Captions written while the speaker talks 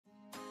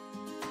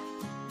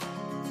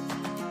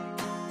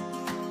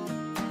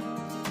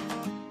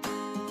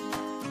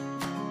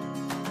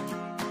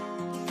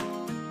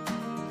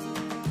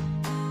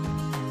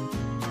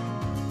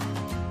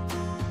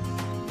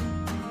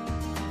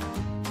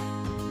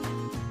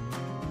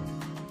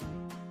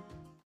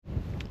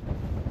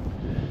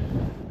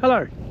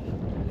Hello.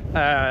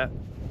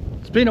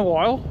 It's been a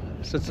while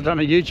since I've done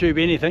a YouTube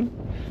anything.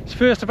 It's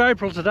 1st of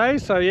April today,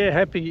 so yeah,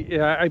 happy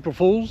April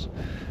Fools.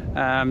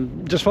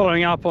 Just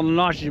following up on the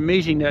nitrogen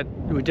meeting that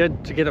we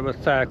did together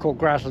with called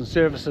Grassland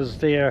Services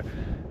there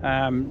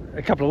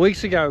a couple of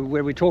weeks ago,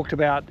 where we talked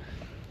about,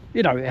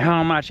 you know,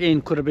 how much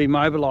N could have been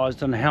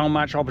mobilised and how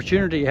much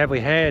opportunity have we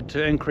had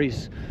to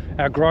increase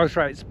our growth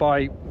rates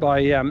by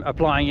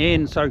applying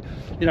N. So,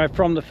 you know,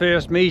 from the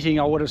first meeting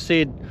I would have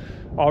said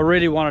I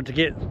really wanted to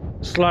get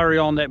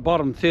slurry on that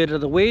bottom third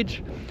of the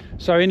wedge.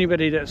 So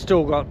anybody that's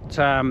still got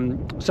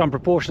some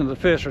proportion of the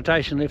first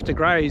rotation left to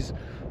graze,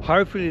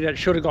 hopefully that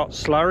should have got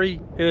slurry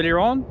earlier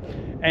on,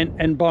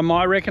 and by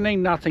my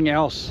reckoning nothing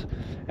else.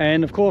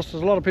 And of course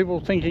there's a lot of people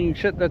thinking,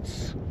 shit,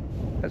 that's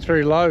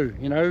very low,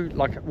 you know,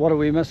 like what are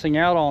we missing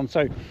out on?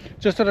 So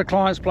just at a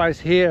client's place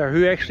here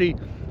who actually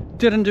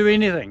didn't do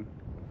anything,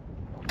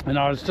 and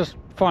I was just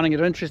finding it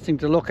interesting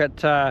to look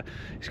at,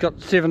 he's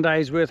got 7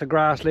 days worth of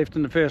grass left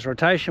in the first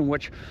rotation,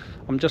 which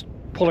I'm just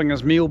pulling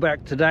his meal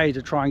back today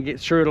to try and get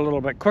through it a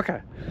little bit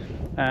quicker,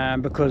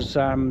 because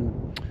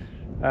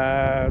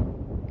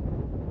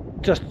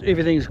just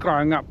everything's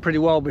growing up pretty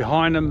well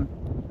behind him.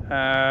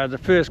 The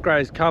first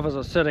graze covers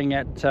are sitting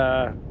at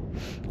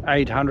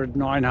 800,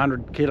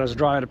 900 kilos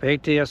dry matter per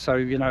hectare, so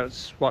you know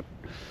it's what,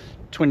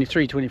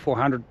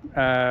 2,400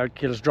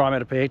 kilos dry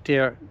matter per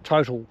hectare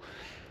total,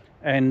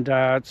 and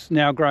it's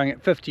now growing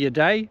at 50 a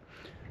day.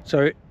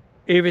 So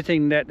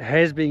everything that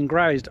has been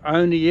grazed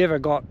only ever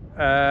got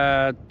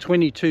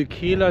 22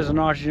 kilos of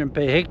nitrogen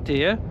per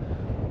hectare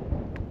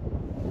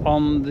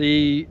on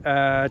the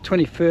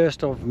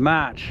 21st of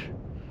March.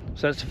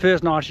 So it's the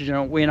first nitrogen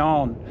that went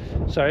on.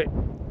 So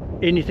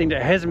anything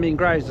that hasn't been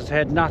grazed has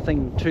had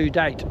nothing to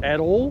date at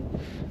all.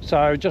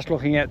 So just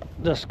looking at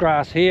this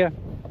grass here,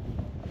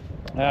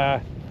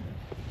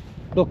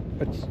 look,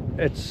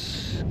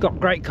 it's got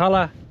great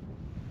colour.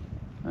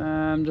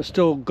 There's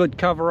still good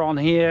cover on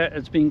here.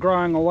 It's been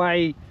growing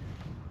away,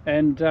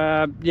 and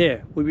yeah,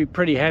 we'd be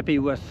pretty happy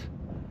with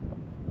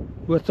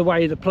the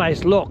way the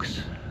place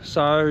looks.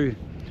 So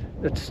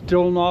it's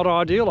still not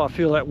ideal. I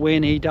feel that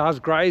when he does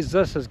graze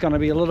this, there's going to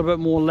be a little bit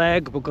more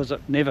lag because it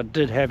never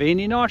did have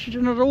any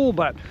nitrogen at all.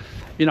 But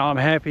you know, I'm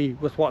happy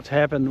with what's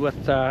happened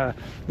with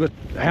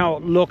how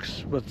it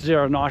looks with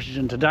zero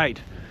nitrogen to date.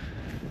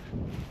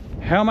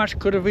 How much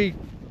could have we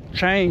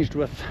changed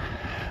with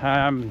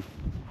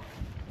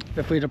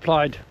if we'd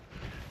applied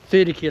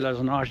 30 kilos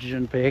of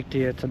nitrogen per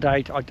hectare to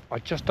date? I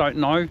just don't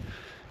know.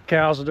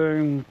 Cows are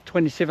doing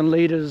 27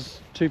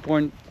 litres,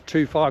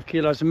 2.25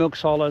 kilos of milk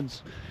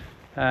solids,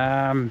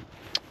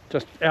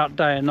 just out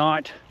day and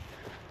night.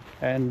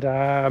 And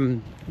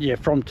yeah,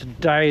 from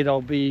today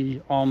they'll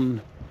be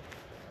on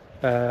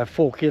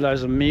 4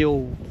 kilos of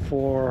meal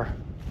for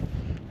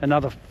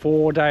another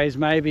 4 days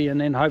maybe,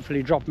 and then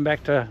hopefully dropping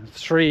back to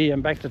 3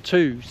 and back to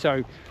 2.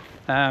 So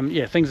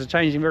yeah, things are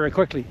changing very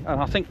quickly,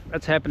 and I think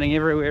that's happening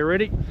everywhere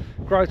already.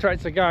 Growth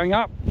rates are going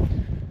up.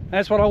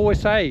 That's what I always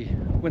say,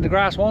 when the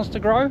grass wants to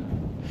grow,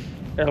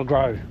 it'll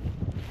grow.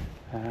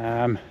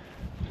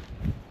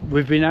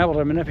 We've been able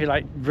to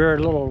manipulate very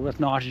little with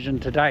nitrogen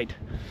to date.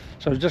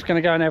 So I'm just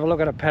going to go and have a look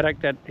at a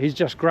paddock that he's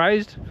just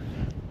grazed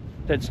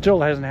that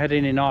still hasn't had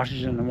any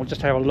nitrogen, and we'll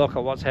just have a look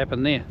at what's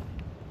happened there.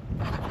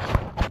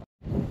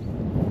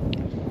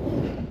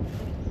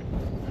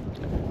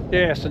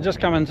 Yeah, so just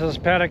come into this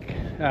paddock.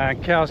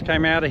 Cows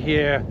came out of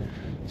here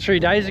 3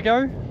 days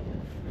ago,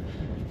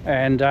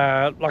 and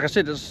like I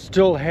said, it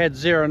still had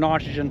zero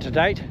nitrogen to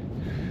date.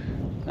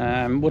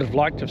 Would have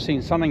liked to have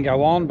seen something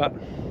go on, but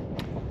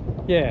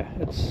yeah,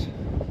 it's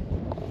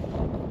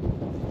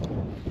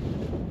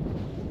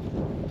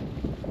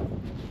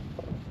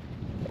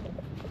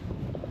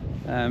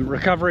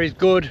recovery is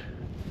good,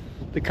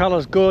 the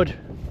colour's good.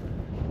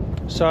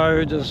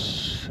 So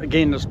there's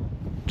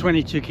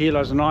 22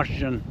 kilos of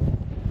nitrogen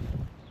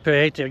per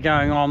hectare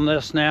going on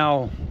this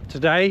now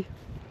today,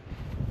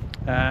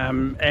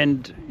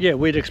 and yeah,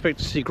 we'd expect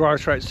to see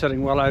growth rates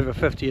sitting well over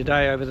 50 a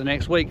day over the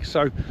next week.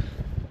 So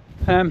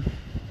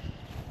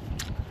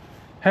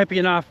happy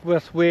enough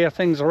with where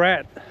things are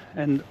at.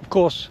 And of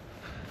course,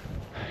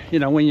 you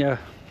know, when you're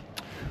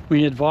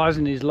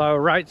advising these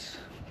lower rates,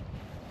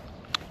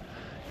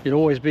 you'd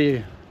always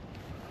be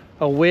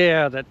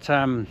aware that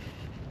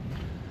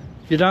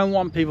you don't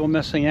want people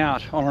missing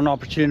out on an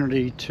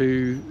opportunity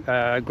to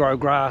grow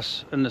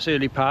grass in this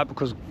early part,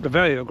 because the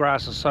value of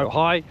grass is so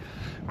high.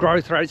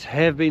 Growth rates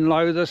have been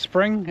low this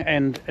spring,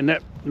 and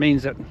that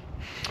means that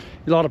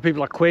a lot of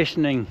people are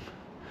questioning,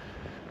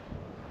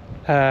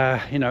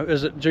 you know,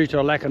 is it due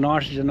to a lack of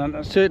nitrogen? And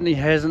it certainly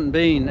hasn't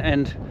been.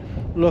 And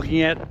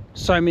looking at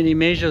so many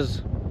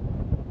measures,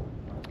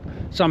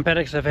 some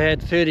paddocks have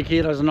had 30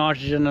 kilos of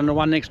nitrogen and the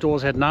one next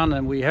door's had none,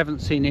 and we haven't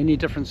seen any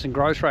difference in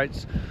growth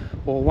rates.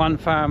 Or one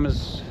farm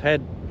has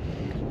had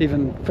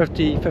even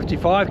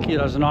 55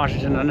 kilos of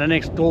nitrogen and the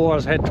next door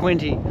has had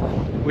 20.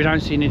 We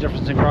don't see any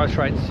difference in growth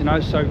rates, you know.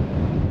 So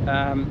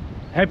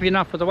happy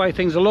enough with the way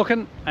things are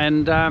looking,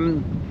 and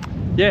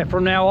yeah,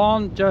 from now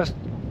on, just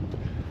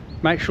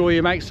make sure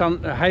you make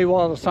some hay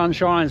while the sun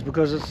shines,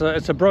 because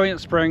it's a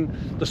brilliant spring.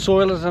 The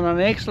soil is in an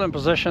excellent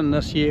position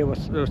this year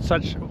with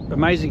such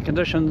amazing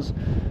conditions.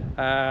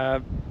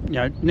 You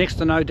know, next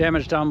to no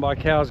damage done by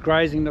cows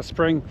grazing this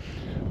spring.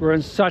 We're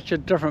in such a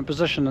different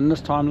position than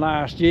this time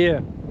last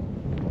year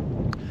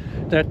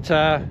that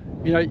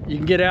you know, you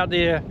can get out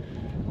there,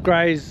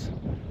 graze,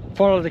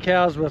 follow the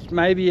cows with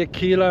maybe 1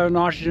 kilo of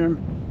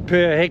nitrogen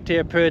per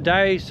hectare per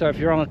day. So if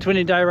you're on a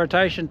 20-day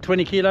rotation,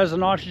 20 kilos of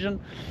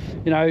nitrogen.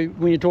 You know,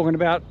 when you're talking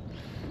about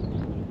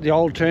the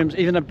old terms,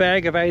 even a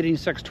bag of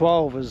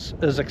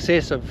 18612 is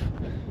excessive.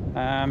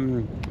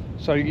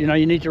 So you know,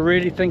 you need to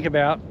really think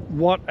about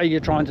what are you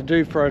trying to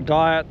do for a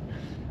diet.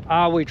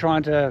 Are we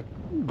trying to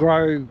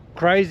grow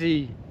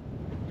crazy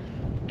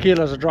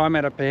kilos of dry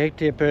matter per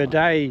hectare per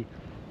day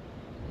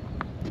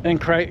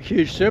and create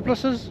huge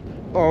surpluses,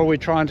 or are we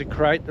trying to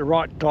create the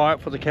right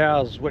diet for the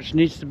cows, which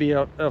needs to be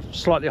a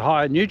slightly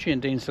higher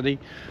nutrient density,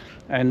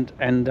 and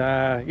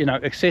you know,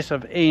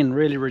 excessive N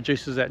really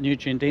reduces that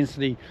nutrient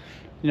density.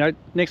 You know,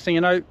 next thing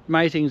you know,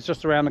 mating is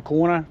just around the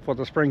corner for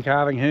the spring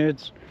calving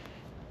herds,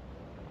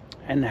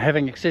 and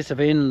having excessive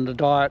N in the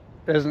diet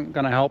isn't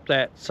going to help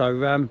that.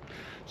 So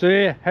so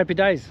yeah, happy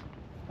days.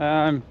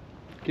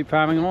 Keep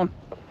farming on.